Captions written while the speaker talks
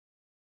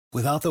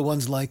Without the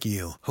ones like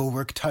you, who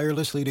work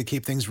tirelessly to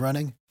keep things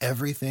running,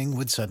 everything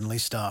would suddenly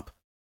stop.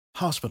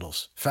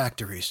 Hospitals,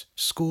 factories,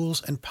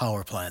 schools, and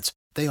power plants,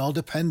 they all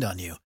depend on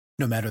you.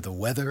 No matter the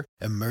weather,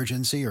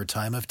 emergency, or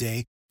time of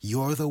day,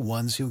 you're the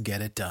ones who get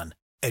it done.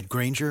 At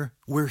Grainger,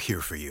 we're here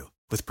for you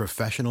with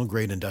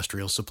professional-grade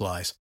industrial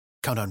supplies.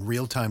 Count on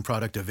real-time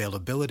product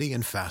availability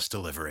and fast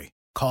delivery.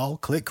 Call,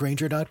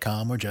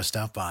 clickgrainger.com, or just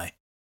stop by.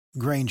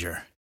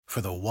 Grainger, for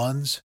the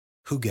ones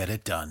who get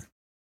it done.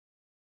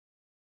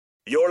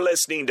 You're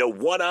listening to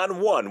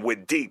One-on-One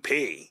with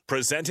DP,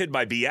 presented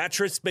by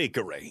Beatrice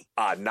Bakery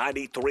on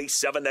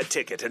 93.7 The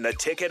Ticket and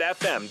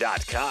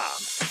theticketfm.com.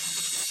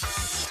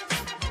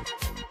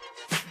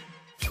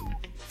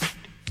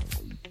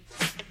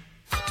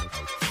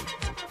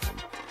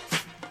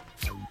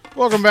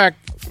 Welcome back.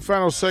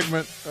 Final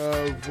segment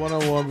of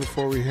 101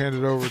 before we hand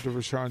it over to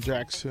Rashawn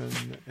Jackson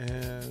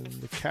and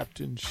the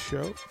Captain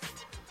Show.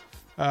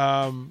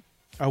 I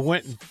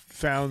went and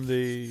found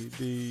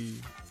the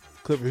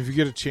clip, if you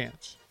get a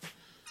chance.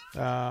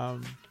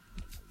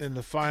 In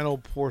the final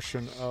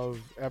portion of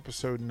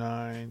episode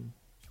 9,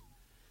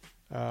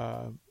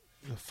 the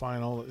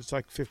final, it's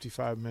like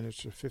 55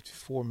 minutes or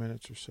 54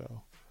 minutes or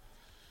so.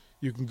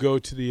 You can go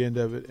to the end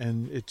of it,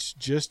 and it's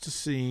just a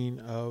scene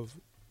of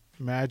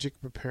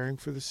Magic preparing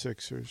for the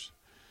Sixers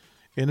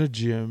in a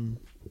gym,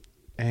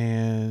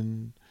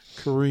 and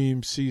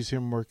Kareem sees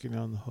him working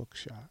on the hook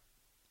shot.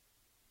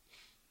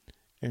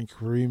 And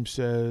Kareem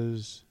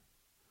says,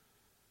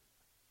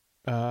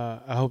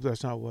 I hope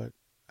that's not what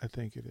I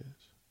think it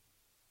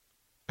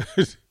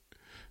is.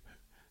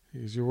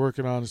 You're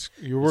working on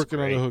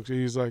the hook.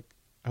 He's like,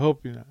 I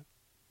hope you're not.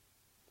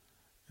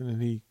 And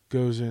then he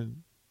goes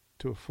in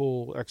to a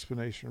full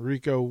explanation.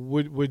 Rico,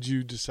 would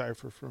you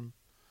decipher from?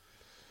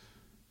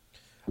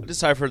 I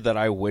deciphered that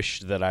I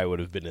wished that I would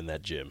have been in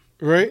that gym.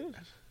 Right?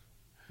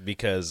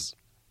 Because,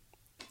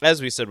 as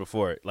we said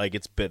before, like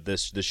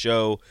the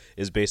show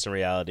is based on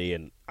reality,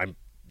 and I'm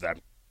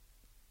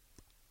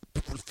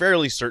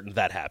fairly certain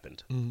that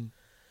happened.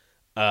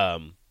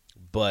 Mm-hmm.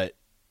 But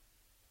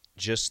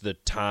just the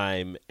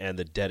time and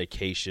the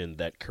dedication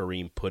that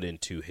Kareem put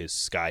into his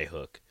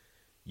Skyhook,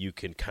 you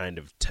can kind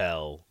of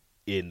tell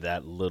in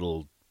that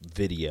little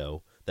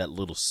video, that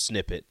little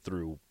snippet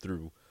through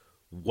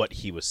what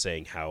he was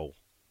saying, how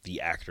the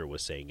actor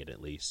was saying it,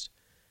 at least.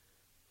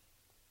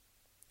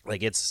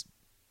 Like, it's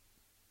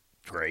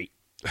great.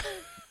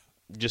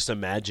 Just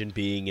imagine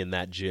being in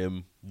that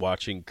gym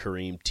watching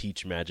Kareem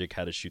teach Magic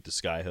how to shoot the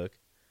Skyhook.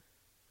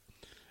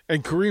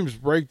 And Kareem's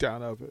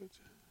breakdown of it,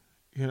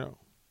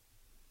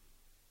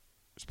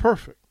 it's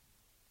perfect.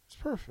 It's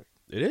perfect.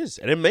 It is,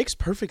 and it makes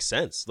perfect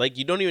sense. Like,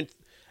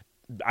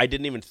 I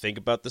didn't even think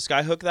about the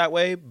Skyhook that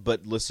way,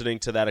 but listening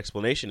to that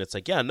explanation, it's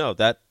like, yeah, no,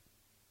 that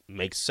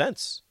makes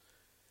sense.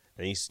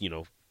 And he's,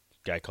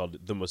 guy called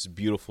it the most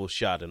beautiful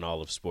shot in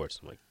all of sports.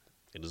 I'm like,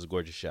 it is a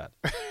gorgeous shot.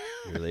 It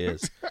really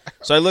is.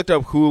 So I looked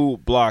up who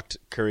blocked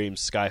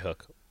Kareem's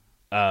Skyhook.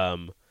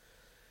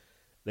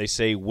 They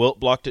say Wilt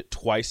blocked it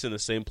twice in the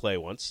same play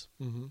once.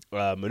 Mm-hmm.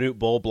 Manute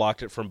Bol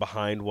blocked it from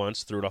behind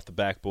once, threw it off the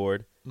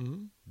backboard.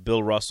 Mm-hmm.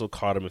 Bill Russell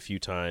caught him a few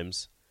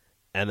times.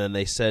 And then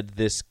they said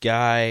this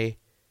guy,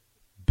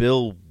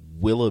 Bill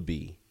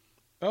Willoughby.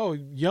 Oh,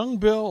 young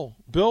Bill.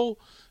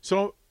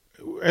 So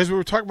as we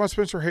were talking about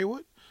Spencer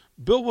Haywood,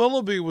 Bill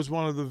Willoughby was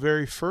one of the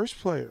very first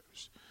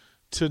players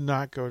to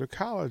not go to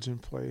college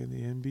and play in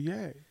the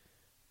NBA.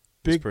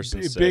 Big. I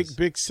think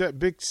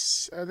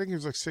he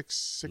was like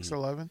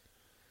 6'11".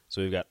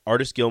 So we've got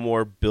Artis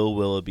Gilmore, Bill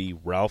Willoughby,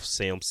 Ralph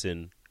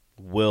Sampson,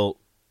 Wilt,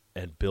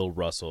 and Bill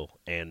Russell,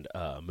 and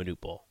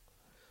Manute Bol.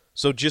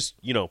 So just,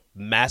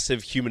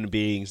 massive human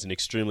beings and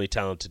extremely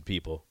talented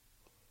people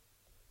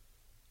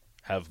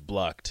have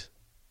blocked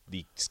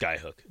the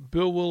Skyhook.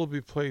 Bill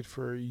Willoughby played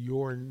for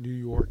your New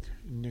York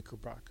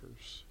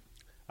Knickerbockers.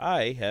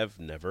 I have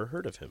never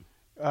heard of him.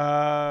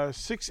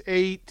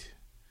 6'8",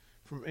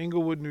 from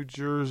Englewood, New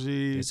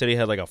Jersey. He said he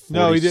had like a 40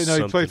 No, he didn't.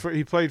 No, something.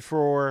 he played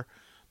for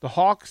the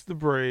Hawks, the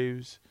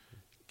Braves,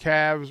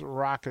 Cavs,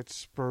 Rockets,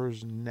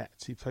 Spurs,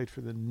 Nets. He played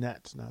for the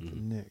Nets, not the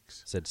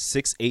Knicks. Said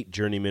 6'8"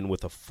 journeyman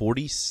with a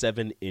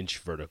 47-inch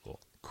vertical.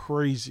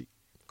 Crazy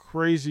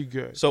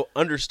good. So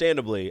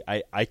understandably,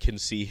 I can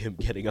see him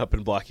getting up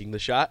and blocking the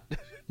shot.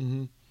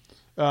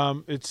 Mm-hmm.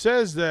 It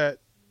says that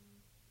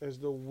as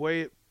the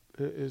way it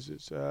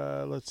is,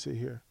 let's see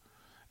here.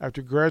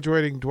 After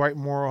graduating Dwight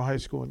Morrow High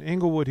School in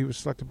Englewood, he was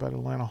selected by the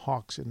Atlanta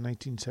Hawks in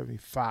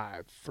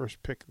 1975.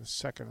 First pick in the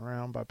second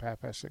round by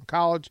Papasan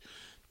College.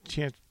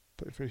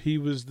 He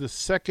was the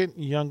second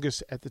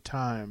youngest at the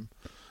time,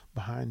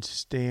 behind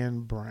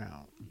Stan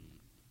Brown.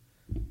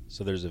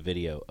 So there's a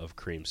video of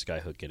Kareem's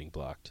Skyhook getting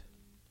blocked.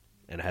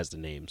 And it has the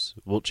names: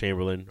 Wilt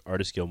Chamberlain,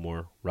 Artis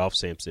Gilmore, Ralph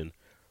Sampson,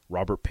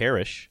 Robert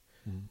Parrish,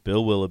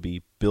 Bill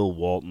Willoughby, Bill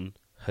Walton,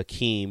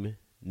 Hakeem,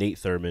 Nate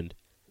Thurmond,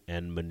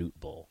 and Manute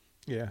Bol.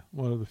 Yeah,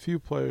 one of the few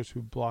players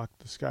who blocked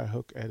the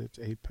Skyhook at its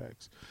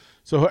apex.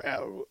 So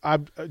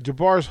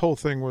Jabbar's whole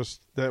thing was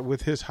that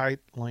with his height,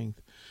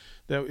 length,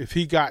 that if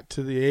he got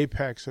to the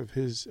apex of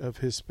his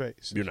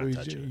space, you're not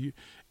touching it.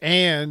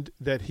 And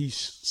that he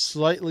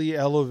slightly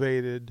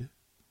elevated,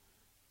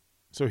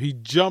 so he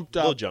jumped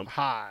up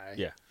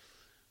high,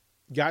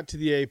 got to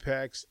the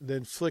apex,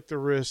 then flicked the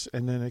wrist,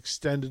 and then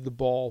extended the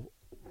ball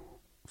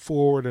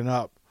forward and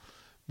up,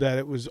 that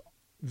it was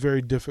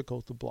very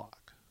difficult to block.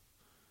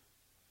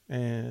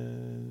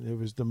 And it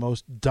was the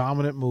most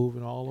dominant move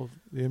in all of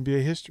the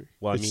NBA history.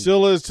 Well, it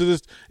still is to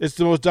this. It's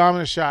the most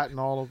dominant shot in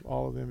all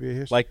of the NBA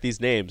history. Like these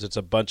names, it's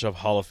a bunch of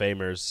Hall of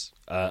Famers,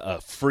 a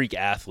freak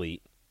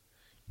athlete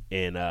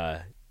in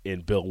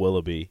Bill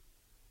Willoughby,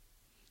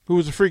 who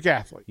was a freak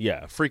athlete.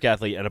 Yeah, a freak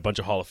athlete, and a bunch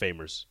of Hall of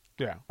Famers.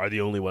 Yeah, are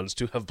the only ones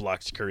to have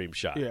blocked Kareem's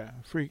shot. Yeah,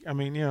 freak. I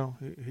mean,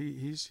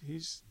 he's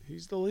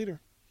the leader.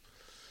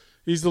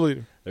 He's the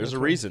leader. There's a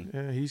reason.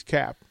 Yeah, he's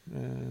Cap,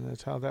 and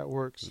that's how that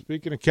works.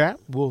 Speaking of Cap,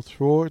 we'll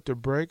throw it to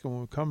break, and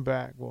when we come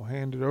back, we'll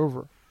hand it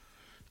over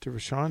to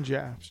Rashawn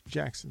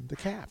Jackson, the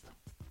Cap.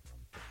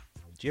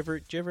 Did you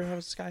ever have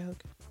a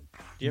Skyhook?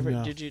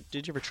 No. Did you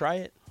ever try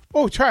it?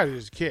 Oh, tried it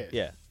as a kid.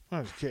 Yeah, when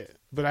I was a kid,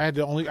 but I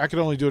could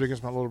only do it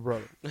against my little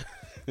brother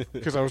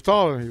because I was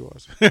taller than he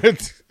was.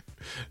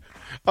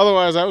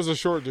 Otherwise, I was a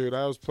short dude.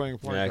 I was playing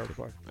point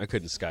guard. I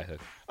couldn't Skyhook.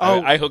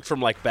 Oh, I hooked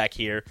from like back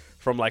here,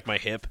 from like my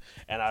hip,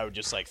 and I would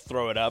just like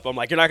throw it up. I'm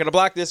like, you're not going to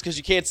block this because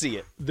you can't see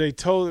it.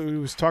 He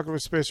was talking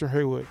with Spencer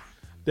Haywood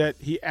that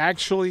he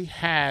actually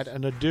had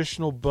an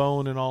additional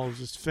bone in all of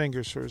his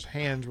fingers, so his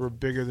hands were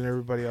bigger than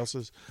everybody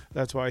else's.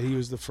 That's why he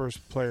was the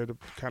first player to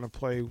kind of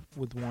play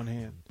with one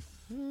hand.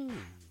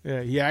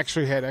 Yeah, he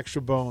actually had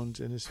extra bones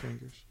in his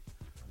fingers.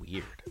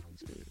 Weird.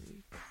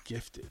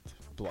 Gifted.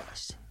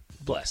 Blessed.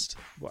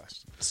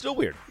 Still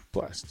weird.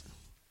 Blessed.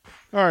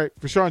 All right,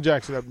 Rashawn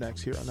Jackson up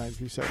next here on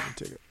 93.7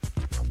 The Ticket.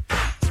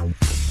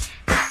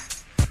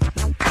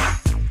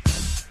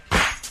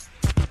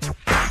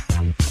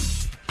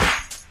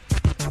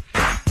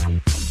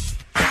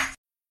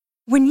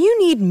 When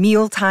you need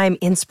mealtime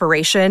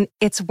inspiration,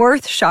 it's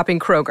worth shopping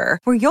Kroger,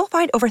 where you'll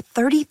find over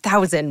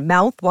 30,000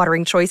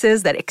 mouth-watering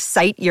choices that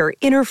excite your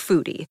inner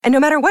foodie. And no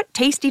matter what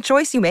tasty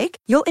choice you make,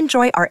 you'll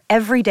enjoy our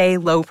everyday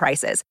low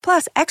prices,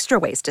 plus extra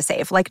ways to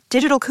save, like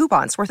digital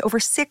coupons worth over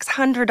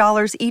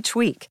 $600 each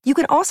week. You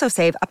can also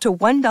save up to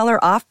 $1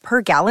 off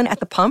per gallon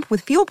at the pump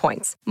with fuel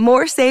points.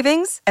 More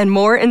savings and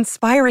more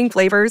inspiring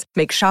flavors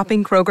make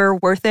shopping Kroger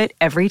worth it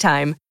every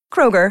time.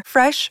 Kroger,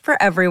 fresh for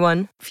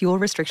everyone. Fuel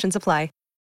restrictions apply.